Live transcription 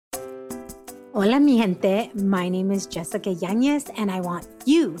Hola, mi gente. My name is Jessica Yanez, and I want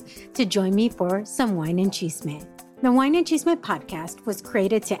you to join me for some Wine and Chisme. The Wine and Chisme podcast was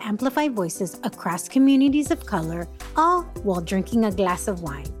created to amplify voices across communities of color, all while drinking a glass of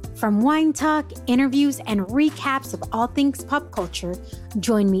wine. From wine talk, interviews, and recaps of all things pop culture,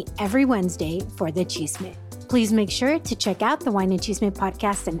 join me every Wednesday for the Chisme. Please make sure to check out the Wine and Chisme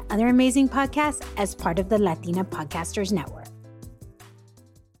podcast and other amazing podcasts as part of the Latina Podcasters Network.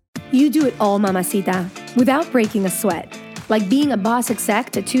 You do it all, mamacita, without breaking a sweat. Like being a boss exec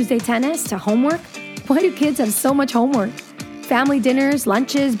to Tuesday tennis to homework. Why do kids have so much homework? Family dinners,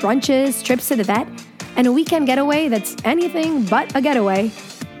 lunches, brunches, trips to the vet, and a weekend getaway that's anything but a getaway.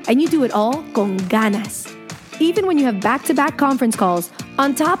 And you do it all con ganas. Even when you have back-to-back conference calls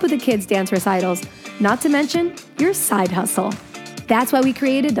on top of the kids' dance recitals, not to mention your side hustle. That's why we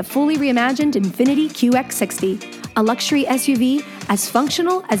created the fully reimagined Infiniti QX60, a luxury SUV as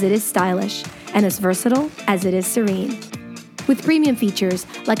functional as it is stylish and as versatile as it is serene. With premium features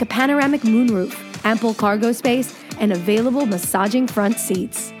like a panoramic moonroof, ample cargo space, and available massaging front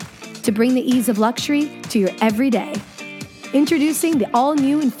seats to bring the ease of luxury to your everyday. Introducing the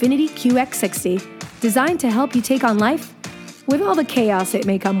all-new Infiniti QX60, designed to help you take on life with all the chaos it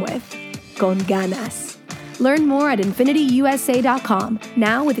may come with. Con ganas. Learn more at InfinityUSA.com,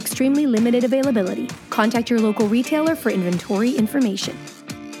 now with extremely limited availability. Contact your local retailer for inventory information.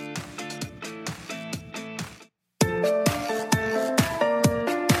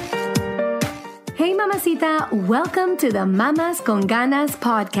 Hey, mamacita, welcome to the Mamas con Ganas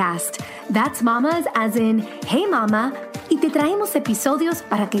podcast. That's mamas as in, hey mama, y te traemos episodios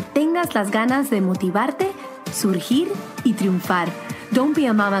para que tengas las ganas de motivarte, surgir y triunfar. Don't be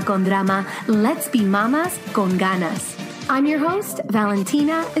a mama con drama. Let's be mamas con ganas. I'm your host,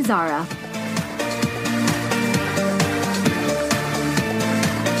 Valentina Izara.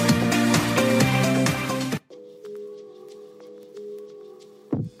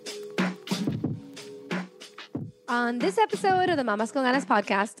 On this episode of the Mamas con Ganas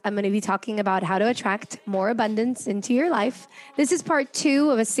podcast, I'm going to be talking about how to attract more abundance into your life. This is part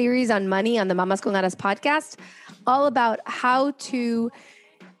 2 of a series on money on the Mamas con Ganas podcast, all about how to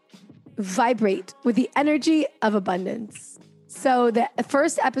vibrate with the energy of abundance. So the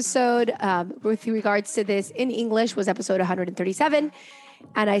first episode with regards to this in English was episode 137.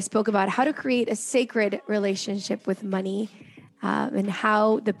 And I spoke about how to create a sacred relationship with money and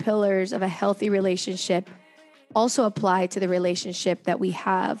how the pillars of a healthy relationship also apply to the relationship that we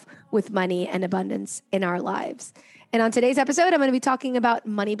have with money and abundance in our lives. And on today's episode, I'm going to be talking about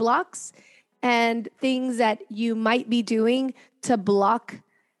money blocks and things that you might be doing to block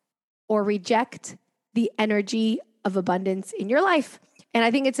or reject the energy of abundance in your life. And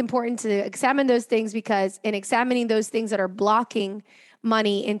I think it's important to examine those things because in examining those things that are blocking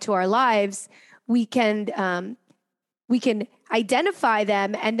money into our lives, we can identify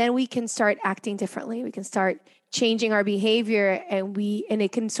them and then we can start acting differently. We can start changing our behavior and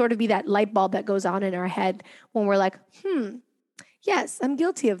it can sort of be that light bulb that goes on in our head when we're like, yes, I'm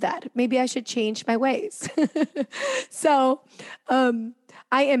guilty of that. Maybe I should change my ways. So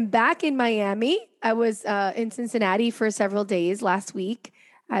I am back in Miami. I was in Cincinnati for several days last week.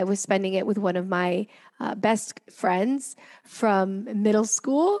 I was spending it with one of my best friends from middle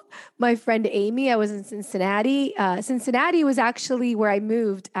school, my friend Amy. I was in Cincinnati. Cincinnati was actually where I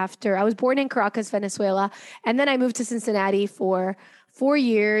moved after I was born in Caracas, Venezuela. And then I moved to Cincinnati for 4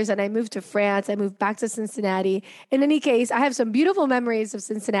 years and I moved to France. I moved back to Cincinnati. In any case, I have some beautiful memories of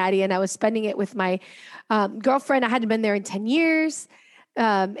Cincinnati and I was spending it with my girlfriend. I hadn't been there in 10 years.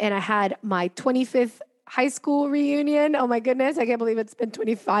 And I had my 25th high school reunion. Oh my goodness. I can't believe it's been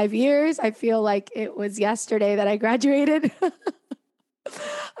 25 years. I feel like it was yesterday that I graduated.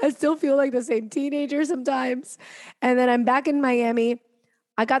 I still feel like the same teenager sometimes. And then I'm back in Miami.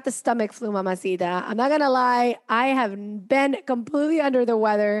 I got the stomach flu, mamacita. I'm not going to lie. I have been completely under the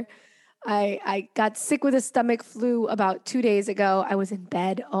weather. I got sick with a stomach flu about 2 days ago. I was in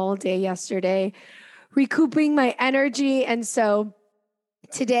bed all day yesterday, recouping my energy. And so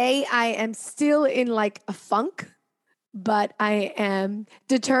today I am still in like a funk, but I am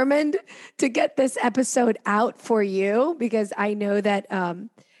determined to get this episode out for you because I know that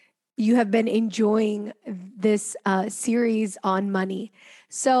you have been enjoying this series on money.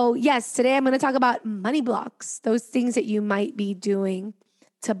 So yes, today I'm going to talk about money blocks, those things that you might be doing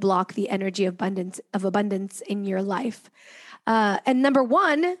to block the energy of abundance in your life. And number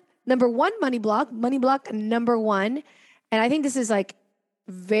one money block number one, and I think this is like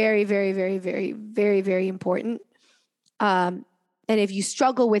very, very, very, very, very, very important. And if you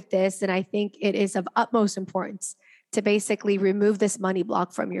struggle with this, then I think it is of utmost importance to basically remove this money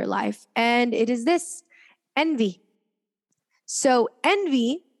block from your life. And it is this envy. So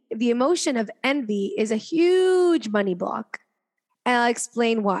envy, the emotion of envy, is a huge money block. And I'll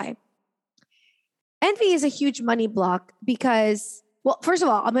explain why. Envy is a huge money block because, well, first of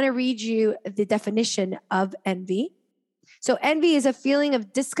all, I'm going to read you the definition of envy. So envy is a feeling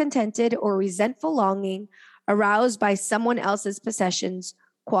of discontented or resentful longing aroused by someone else's possessions,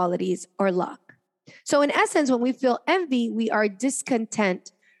 qualities, or luck. So in essence, when we feel envy, we are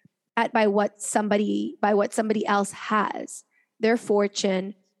discontent by what somebody else has, their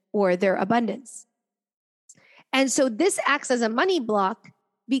fortune or their abundance. And so this acts as a money block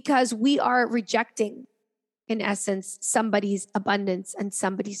because we are rejecting, in essence, somebody's abundance and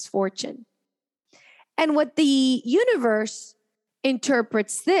somebody's fortune. And what the universe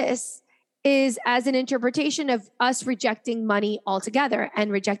interprets this is as an interpretation of us rejecting money altogether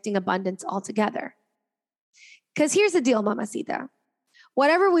and rejecting abundance altogether. Because here's the deal, Mamacita.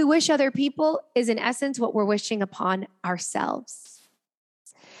 Whatever we wish other people is in essence what we're wishing upon ourselves.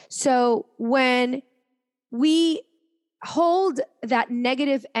 So when we hold that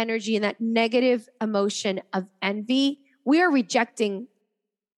negative energy and that negative emotion of envy, we are rejecting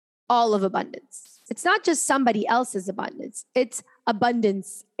all of abundance. It's not just somebody else's abundance, it's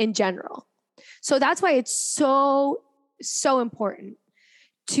abundance in general. So that's why it's so important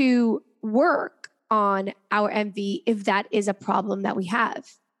to work on our envy if that is a problem that we have.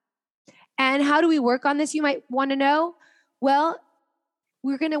 And how do we work on this, you might want to know? Well,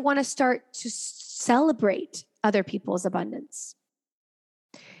 we're going to want to start to celebrate other people's abundance.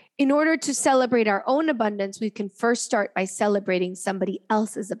 In order to celebrate our own abundance, we can first start by celebrating somebody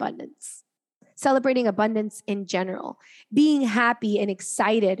else's abundance. Celebrating abundance in general, being happy and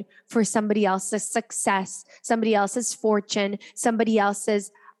excited for somebody else's success, somebody else's fortune, somebody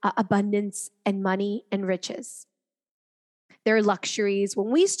else's abundance and money and riches, their luxuries.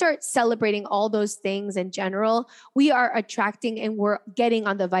 When we start celebrating all those things in general, we are attracting and we're getting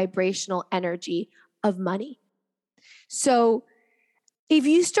on the vibrational energy of money. So if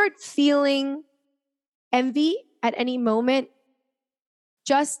you start feeling envy at any moment,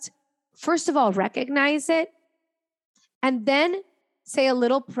 just first of all, recognize it, and then say a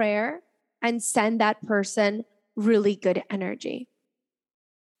little prayer and send that person really good energy.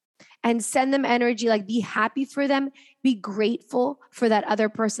 And send them energy, like be happy for them, be grateful for that other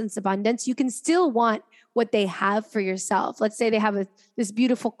person's abundance. You can still want what they have for yourself. Let's say they have this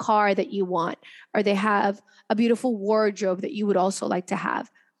beautiful car that you want, or they have a beautiful wardrobe that you would also like to have.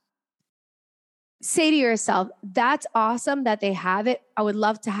 Say to yourself, that's awesome that they have it. I would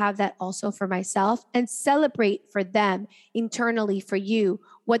love to have that also for myself, and celebrate for them internally for you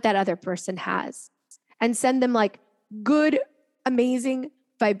what that other person has, and send them like good, amazing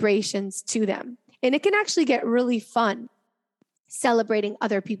vibrations to them. And it can actually get really fun celebrating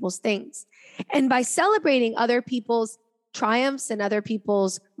other people's things. And by celebrating other people's triumphs and other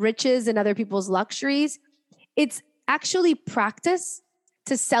people's riches and other people's luxuries, it's actually practice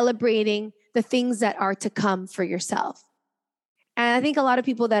to celebrating the things that are to come for yourself. And I think a lot of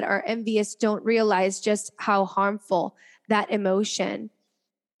people that are envious don't realize just how harmful that emotion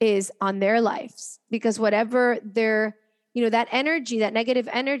is on their lives, because whatever they're, that energy, that negative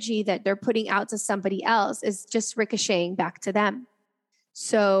energy that they're putting out to somebody else is just ricocheting back to them.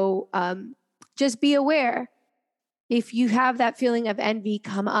 So just be aware. If you have that feeling of envy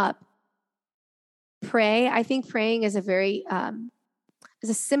come up, pray. I think praying is is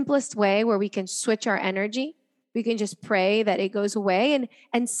the simplest way where we can switch our energy. We can just pray that it goes away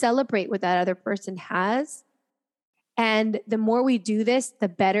and celebrate what that other person has. And the more we do this, the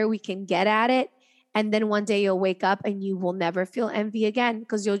better we can get at it. And then one day you'll wake up and you will never feel envy again,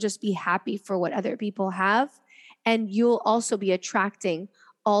 because you'll just be happy for what other people have. And you'll also be attracting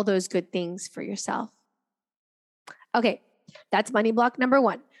all those good things for yourself. Okay, that's money block number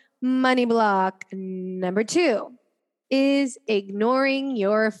 1. Money block number 2 is ignoring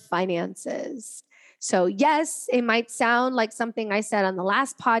your finances. So yes, it might sound like something I said on the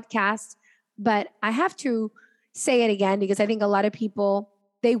last podcast, but I have to say it again because I think a lot of people,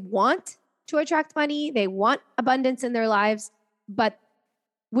 they want to attract money, they want abundance in their lives, but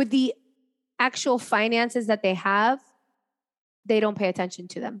with the actual finances that they have, they don't pay attention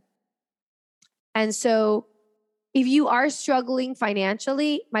to them. And so if you are struggling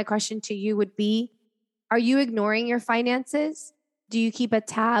financially, my question to you would be, are you ignoring your finances? Do you keep a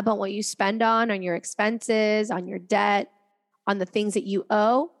tab on what you spend on your expenses, on your debt, on the things that you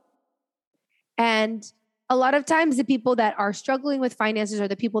owe? And a lot of times the people that are struggling with finances are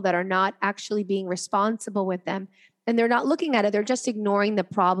the people that are not actually being responsible with them, and they're not looking at it. They're just ignoring the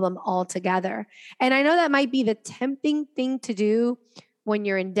problem altogether. And I know that might be the tempting thing to do when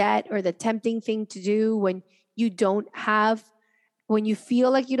you're in debt, or the tempting thing to do when you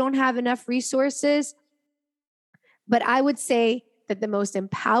feel like you don't have enough resources. But I would say that the most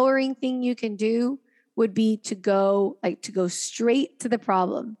empowering thing you can do would be to go straight to the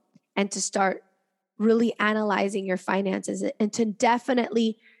problem and to start really analyzing your finances, and to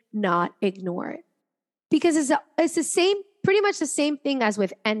definitely not ignore it. Because it's pretty much the same thing as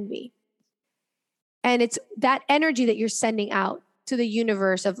with envy. And it's that energy that you're sending out to the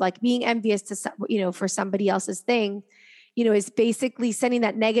universe of like being envious to, for somebody else's thing, is basically sending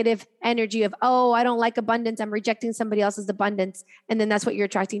that negative energy of, oh, I don't like abundance. I'm rejecting somebody else's abundance. And then that's what you're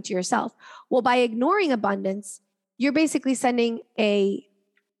attracting to yourself. Well, by ignoring abundance, you're basically sending a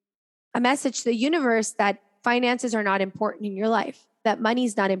message to the universe that finances are not important in your life, that money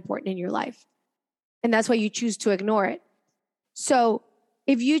is not important in your life. And that's why you choose to ignore it. So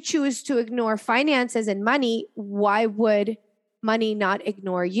if you choose to ignore finances and money, why would money not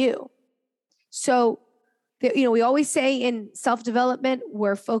ignore you? So, we always say in self-development,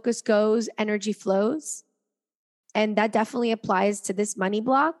 where focus goes, energy flows. And that definitely applies to this money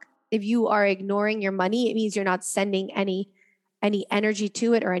block. If you are ignoring your money, it means you're not sending any energy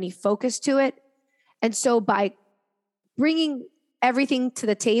to it or any focus to it. And so by bringing everything to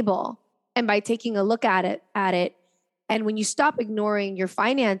the table and by taking a look at it, and when you stop ignoring your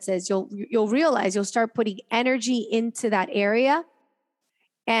finances, you'll realize you'll start putting energy into that area,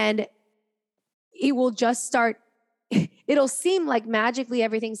 and it will just start, it'll seem like magically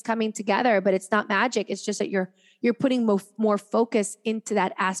everything's coming together, but it's not magic. It's just that you're putting more focus into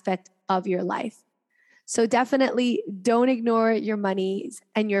that aspect of your life. So definitely don't ignore your monies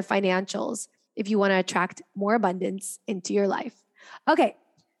and your financials if you want to attract more abundance into your life. Okay,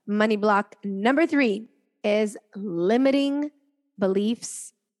 money block number 3 is limiting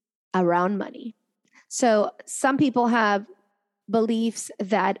beliefs around money. So some people have beliefs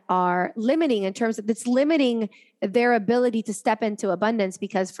that are limiting in terms of it's limiting their ability to step into abundance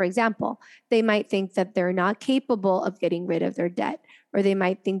because, for example, they might think that they're not capable of getting rid of their debt, or they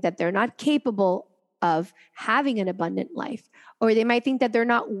might think that they're not capable of having an abundant life, or they might think that they're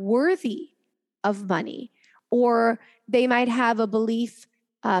not worthy of money, or they might have a belief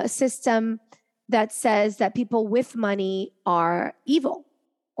system that says that people with money are evil,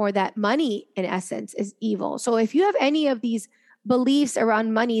 or that money in essence is evil. So if you have any of these beliefs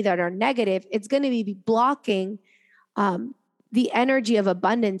around money that are negative, it's going to be blocking the energy of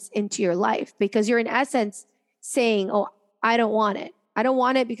abundance into your life, because you're in essence saying, oh, I don't want it. I don't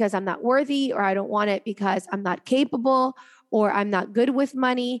want it because I'm not worthy, or I don't want it because I'm not capable, or I'm not good with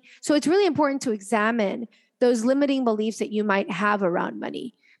money. So it's really important to examine those limiting beliefs that you might have around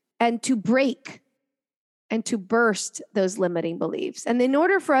money, and to break and to burst those limiting beliefs. And in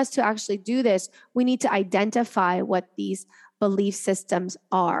order for us to actually do this, we need to identify what these belief systems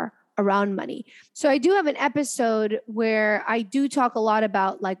are around money. So I do have an episode where I do talk a lot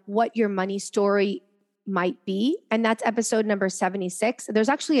about like what your money story might be. And that's episode number 76. There's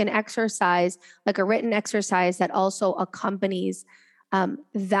actually an exercise, like a written exercise that also accompanies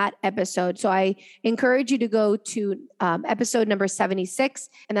that episode. So I encourage you to go to episode number 76,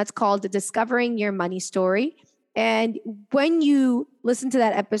 and that's called Discovering Your Money Story. And when you listen to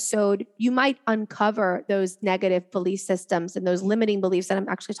that episode, you might uncover those negative belief systems and those limiting beliefs that I'm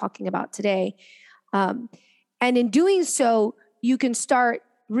actually talking about today. And in doing so, you can start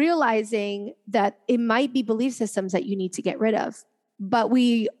realizing that it might be belief systems that you need to get rid of. But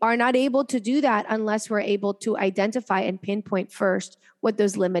we are not able to do that unless we're able to identify and pinpoint first what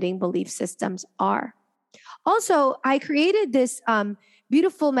those limiting belief systems are. Also, I created this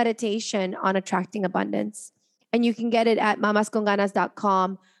beautiful meditation on attracting abundance. And you can get it at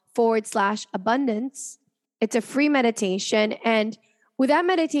mamasconganas.com/abundance. It's a free meditation. And with that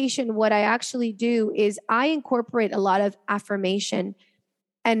meditation, what I actually do is I incorporate a lot of affirmation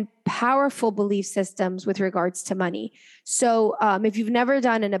and powerful belief systems with regards to money. So if you've never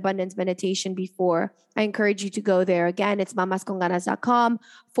done an abundance meditation before, I encourage you to go there. Again, it's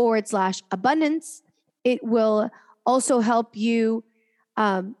mamasconganas.com/abundance. It will also help you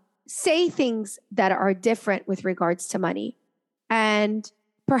say things that are different with regards to money, and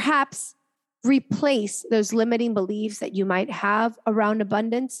perhaps replace those limiting beliefs that you might have around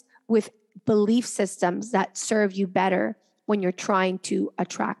abundance with belief systems that serve you better when you're trying to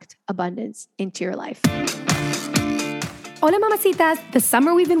attract abundance into your life. Hola, mamacitas. The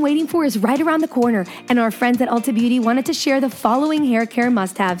summer we've been waiting for is right around the corner, and our friends at Ulta Beauty wanted to share the following hair care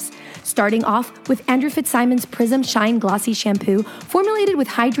must-haves. starting off with Andrew Fitzsimon's Prism Shine Glossy Shampoo, formulated with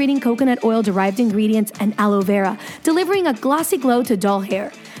hydrating coconut oil-derived ingredients and aloe vera, delivering a glossy glow to dull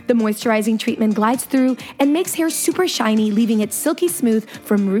hair. The moisturizing treatment glides through and makes hair super shiny, leaving it silky smooth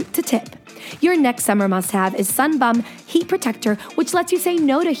from root to tip. Your next summer must-have is Sun Bum Heat Protector, which lets you say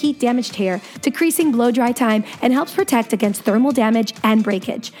no to heat-damaged hair, decreasing blow-dry time, and helps protect against thermal damage and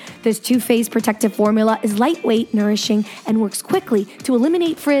breakage. This two-phase protective formula is lightweight, nourishing, and works quickly to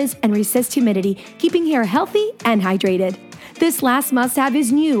eliminate frizz and resist humidity, keeping hair healthy and hydrated. This last must-have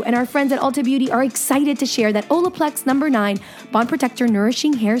is new, and our friends at Ulta Beauty are excited to share that Olaplex No. 9 Bond Protector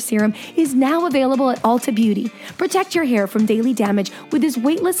Nourishing Hair Serum is now available at Ulta Beauty. Protect your hair from daily damage with this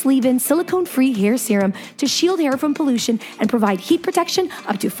weightless leave-in silicone-free hair serum to shield hair from pollution and provide heat protection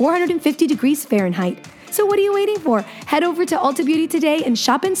up to 450 degrees Fahrenheit. So what are you waiting for? Head over to Ulta Beauty today and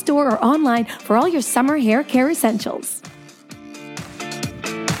shop in store or online for all your summer hair care essentials.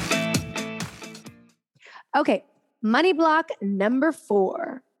 Okay. Money block number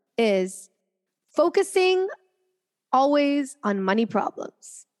 4 is focusing always on money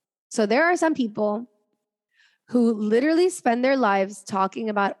problems. So there are some people who literally spend their lives talking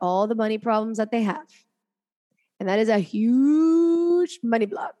about all the money problems that they have. And that is a huge money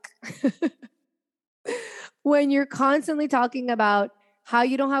block. When you're constantly talking about how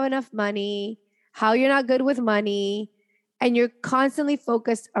you don't have enough money, how you're not good with money, and you're constantly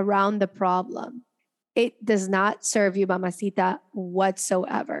focused around the problem. It does not serve you, mamacita,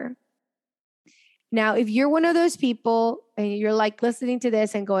 whatsoever. Now, if you're one of those people and you're like listening to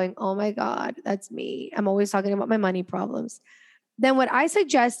this and going, oh my God, that's me. I'm always talking about my money problems. Then what I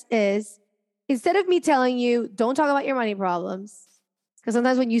suggest is, instead of me telling you, don't talk about your money problems, because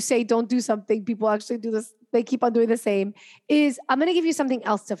sometimes when you say don't do something, people actually do this. They keep on doing the same, is I'm going to give you something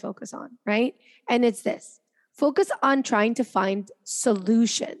else to focus on, right? And it's this. Focus on trying to find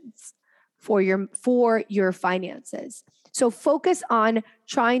solutions for your finances. So focus on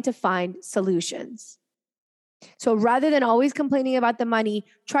trying to find solutions. So rather than always complaining about the money,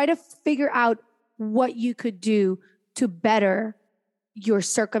 try to figure out what you could do to better your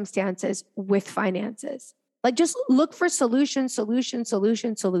circumstances with finances. Like just look for solutions.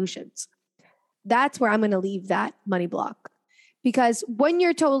 That's where I'm going to leave that money block. Because when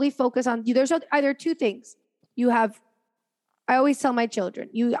you're totally focused on, there's either two things. I always tell my children,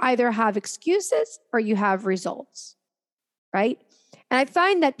 you either have excuses or you have results, right? And I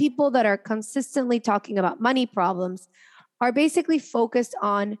find that people that are consistently talking about money problems are basically focused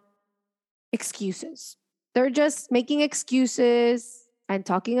on excuses. They're just making excuses and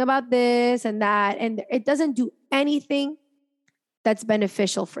talking about this and that, and it doesn't do anything that's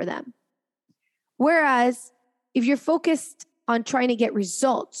beneficial for them. Whereas if you're focused on trying to get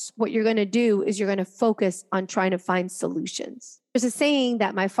results, what you're going to do is you're going to focus on trying to find solutions. There's a saying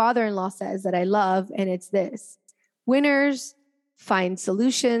that my father-in-law says that I love, and it's this: winners find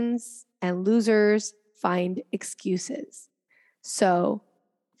solutions and losers find excuses. So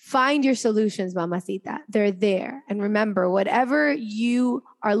find your solutions, mamacita. They're there. And remember, whatever you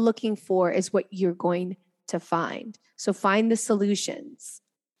are looking for is what you're going to find. So find the solutions.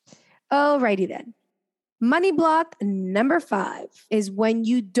 Alrighty then. Money block number 5 is when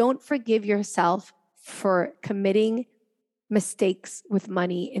you don't forgive yourself for committing mistakes with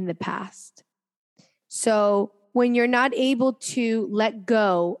money in the past. So when you're not able to let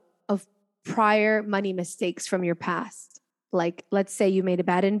go of prior money mistakes from your past, like let's say you made a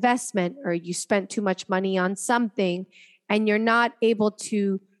bad investment or you spent too much money on something and you're not able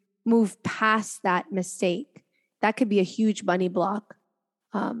to move past that mistake, that could be a huge money block.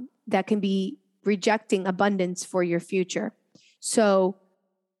 That can be rejecting abundance for your future. So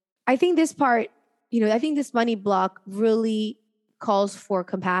I think this part, I think this money block really calls for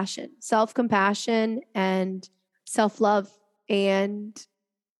compassion, self-compassion and self-love and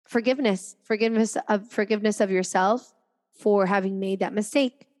forgiveness of yourself for having made that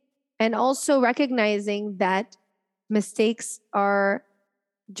mistake. And also recognizing that mistakes are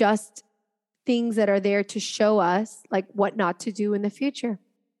just things that are there to show us like what not to do in the future.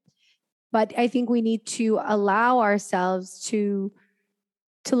 But I think we need to allow ourselves to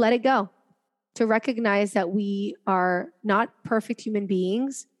let it go, to recognize that we are not perfect human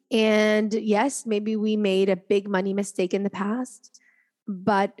beings. And yes, maybe we made a big money mistake in the past,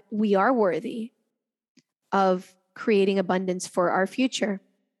 but we are worthy of creating abundance for our future.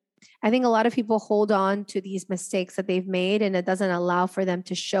 I think a lot of people hold on to these mistakes that they've made, and it doesn't allow for them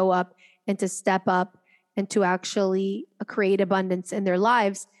to show up and to step up and to actually create abundance in their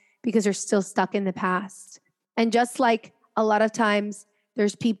lives, because they're still stuck in the past. And just like a lot of times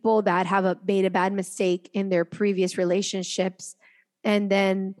there's people that have made a bad mistake in their previous relationships, and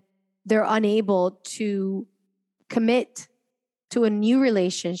then they're unable to commit to a new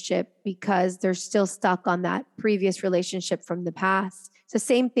relationship because they're still stuck on that previous relationship from the past. It's the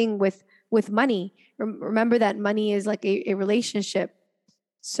same thing with money. Remember that money is like a relationship.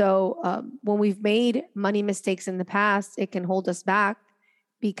 So when we've made money mistakes in the past, it can hold us back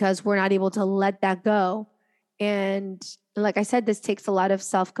because we're not able to let that go. And like I said, this takes a lot of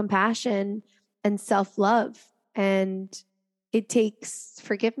self-compassion and self-love, and it takes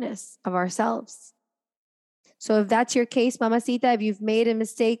forgiveness of ourselves. So if that's your case, Mamacita, if you've made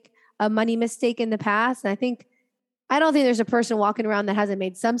a money mistake in the past, and I don't think there's a person walking around that hasn't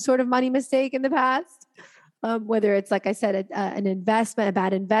made some sort of money mistake in the past, whether it's, like I said, an investment, a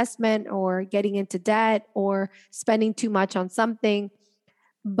bad investment, or getting into debt, or spending too much on something.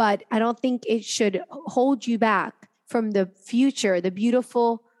 But I don't think it should hold you back from the future, the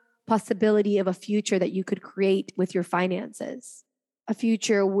beautiful possibility of a future that you could create with your finances. A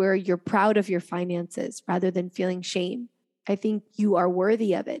future where you're proud of your finances rather than feeling shame. I think you are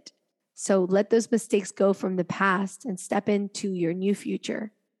worthy of it. So let those mistakes go from the past and step into your new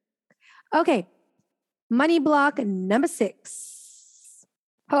future. Okay, money block number 6.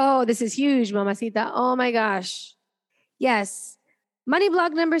 Oh, this is huge, Mamacita. Oh my gosh. Yes, money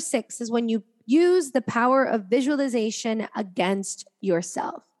block number 6 is when you use the power of visualization against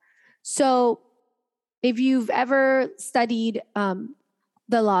yourself. So if you've ever studied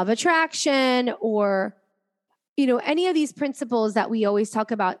the law of attraction, or any of these principles that we always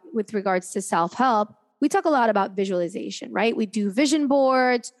talk about with regards to self-help, we talk a lot about visualization, right? We do vision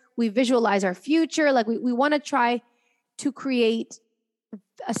boards, we visualize our future. Like we want to try to create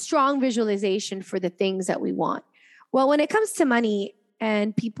a strong visualization for the things that we want. Well, when it comes to money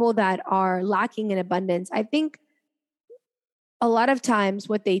and people that are lacking in abundance, I think a lot of times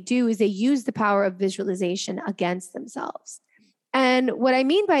what they do is they use the power of visualization against themselves. And what I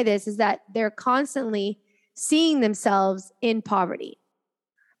mean by this is that they're constantly seeing themselves in poverty.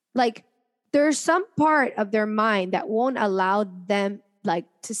 Like there's some part of their mind that won't allow them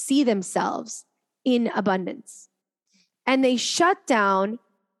to see themselves in abundance. And they shut down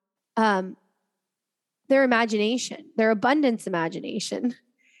their imagination, their abundance imagination.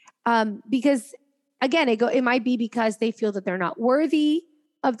 Because again, it might be because they feel that they're not worthy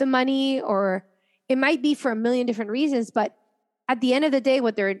of the money, or it might be for a million different reasons. But at the end of the day,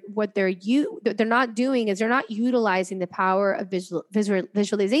 what they're not doing is they're not utilizing the power of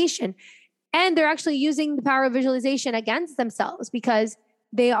visualization, and they're actually using the power of visualization against themselves because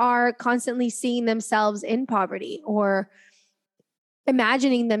they are constantly seeing themselves in poverty or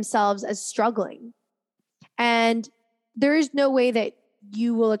imagining themselves as struggling. And there is no way that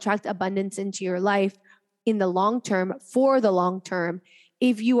you will attract abundance into your life in the long term, for the long term,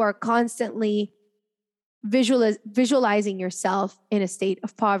 if you are constantly visualizing yourself in a state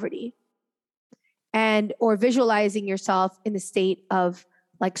of poverty, or visualizing yourself in the state of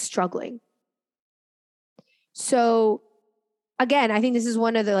struggling. So again, I think this is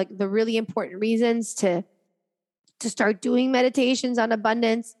one of the really important reasons to start doing meditations on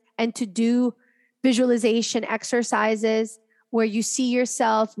abundance and to do visualization exercises where you see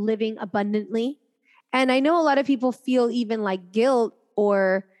yourself living abundantly. And I know a lot of people feel even like guilt,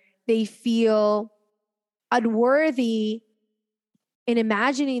 or they feel unworthy in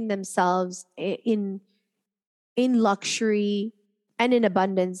imagining themselves in luxury and in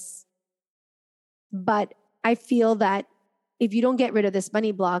abundance. But I feel that if you don't get rid of this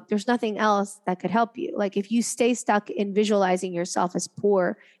money block, there's nothing else that could help you. Like if you stay stuck in visualizing yourself as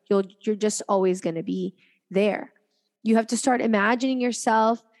poor, you're just always going to be there. You have to start imagining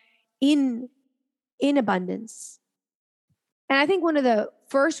yourself in abundance. And I think one of the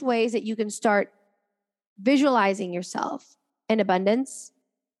first ways that you can start visualizing yourself in abundance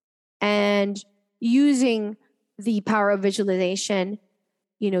and using the power of visualization,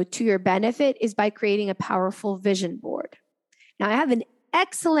 to your benefit is by creating a powerful vision board. Now, I have an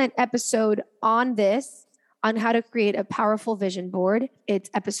excellent episode on this, on how to create a powerful vision board.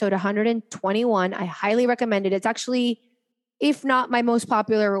 It's episode 121. I highly recommend it. It's actually, if not my most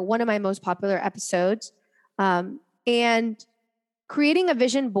popular, one of my most popular episodes. And creating a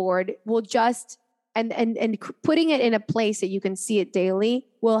vision board will just, and putting it in a place that you can see it daily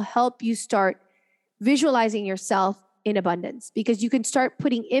will help you start visualizing yourself in abundance, because you can start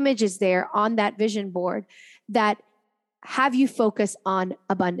putting images there on that vision board that have you focus on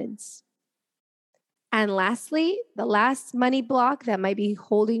abundance. And lastly, the last money block that might be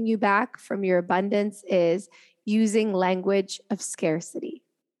holding you back from your abundance is using language of scarcity.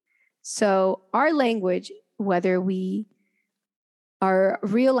 So our language, whether we are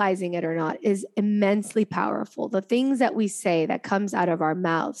realizing it or not, is immensely powerful. The things that we say that comes out of our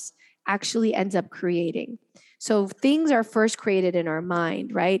mouths actually ends up creating. So things are first created in our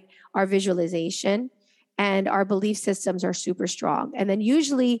mind, right? Our visualization and our belief systems are super strong. And then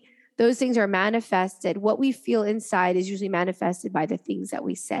usually those things are manifested. What we feel inside is usually manifested by the things that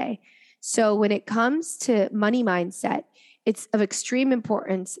we say. So when it comes to money mindset, it's of extreme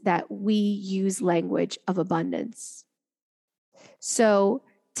importance that we use language of abundance. So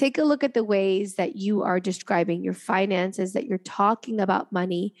take a look at the ways that you are describing your finances, that you're talking about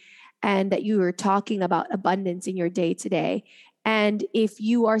money, and that you are talking about abundance in your day-to-day. And if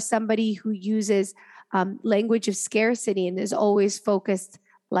you are somebody who uses language of scarcity and is always focused,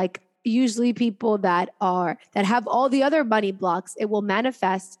 like usually people that have all the other money blocks, it will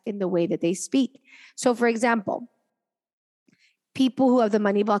manifest in the way that they speak. So for example, people who have the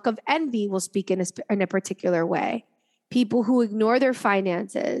money block of envy will speak in a particular way. People who ignore their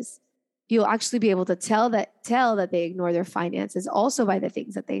finances, you'll actually be able to tell that they ignore their finances also by the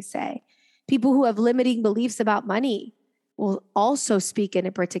things that they say. People who have limiting beliefs about money will also speak in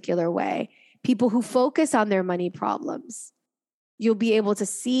a particular way. People who focus on their money problems, you'll be able to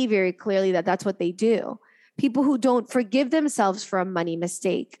see very clearly that that's what they do. People who don't forgive themselves for a money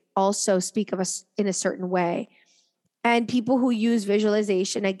mistake also speak of us in a certain way. And people who use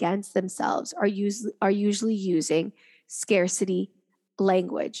visualization against themselves are usually using scarcity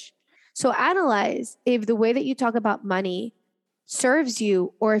language. So analyze if the way that you talk about money serves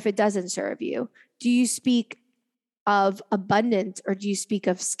you or if it doesn't serve you. Do you speak of abundance or do you speak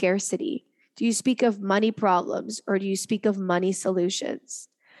of scarcity? Do you speak of money problems or do you speak of money solutions?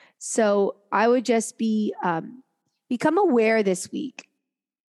 So I would just become aware this week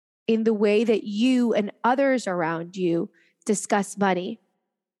in the way that you and others around you discuss money,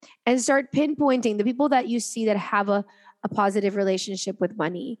 and start pinpointing the people that you see that have a positive relationship with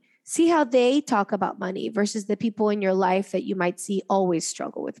money. See how they talk about money versus the people in your life that you might see always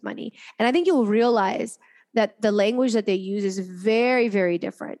struggle with money. And I think you'll realize that the language that they use is very, very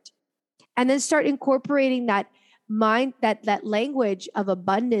different. And then start incorporating that language of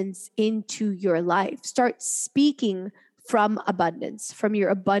abundance into your life. Start speaking from abundance, from your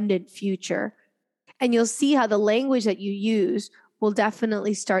abundant future. And you'll see how the language that you use will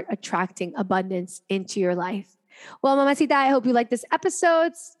definitely start attracting abundance into your life. Well, Mamacita, I hope you like this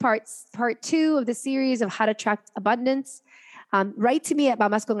episode, part 2 of the series of how to attract abundance. Write to me at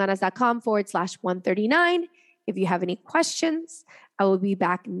mamasconganas.com/139 if you have any questions. I will be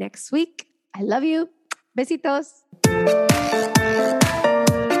back next week. I love you. Besitos.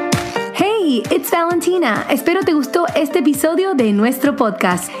 Hey, it's Valentina. Espero te gustó este episodio de nuestro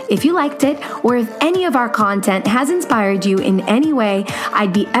podcast. If you liked it, or if any of our content has inspired you in any way,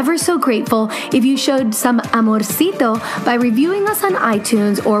 I'd be ever so grateful if you showed some amorcito by reviewing us on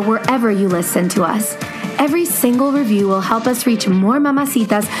iTunes or wherever you listen to us. Every single review will help us reach more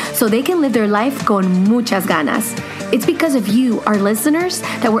mamacitas so they can live their life con muchas ganas. It's because of you, our listeners,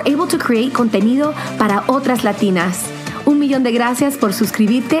 that we're able to create contenido para otras latinas. 1,000,000 de gracias por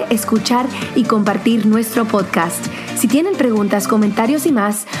suscribirte, escuchar y compartir nuestro podcast. Si tienen preguntas, comentarios y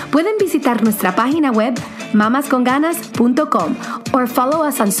más, pueden visitar nuestra página web mamasconganas.com or follow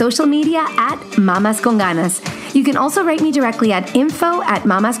us on social media at mamasconganas. You can also write me directly at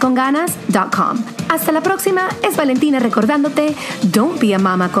info@mamasconganas.com. Hasta la próxima, es Valentina recordándote, don't be a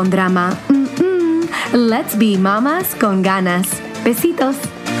mama con drama. Let's be mamas con ganas. Besitos.